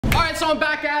so I'm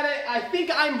back at it. I think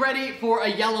I'm ready for a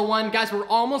yellow one. Guys, we're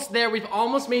almost there. We've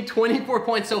almost made 24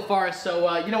 points so far.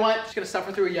 So, you know what? Just gonna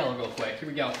suffer through a yellow real quick. Here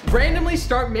we go. Randomly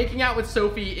start making out with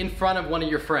Sophie in front of one of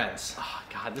your friends. Oh,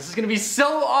 God, this is gonna be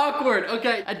so awkward.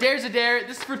 Okay, a dare's a dare.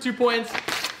 This is for 2 points.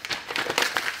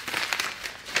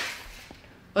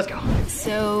 Let's go.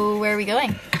 So, where are we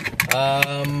going?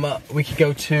 We could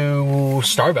go to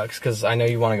Starbucks, because I know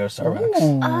you want to go to Starbucks.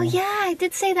 Ooh. Oh, yeah, I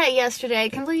did say that yesterday. I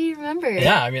can't believe you remember.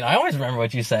 Yeah, I mean, I always remember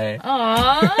what you say.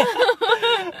 Aww.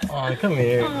 Aw, come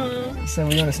here. Aww. So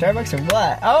we going to Starbucks or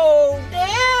what? Oh,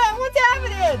 damn! What's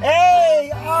happening?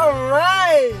 Hey, all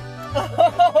right.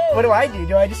 What do I do?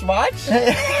 Do I just watch?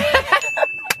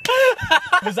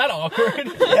 Was that awkward?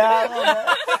 Yeah, a little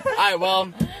bit. Alright,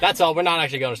 well, that's all. We're not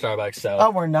actually going to Starbucks, so.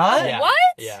 Oh, we're not? Yeah. What?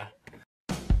 Yeah.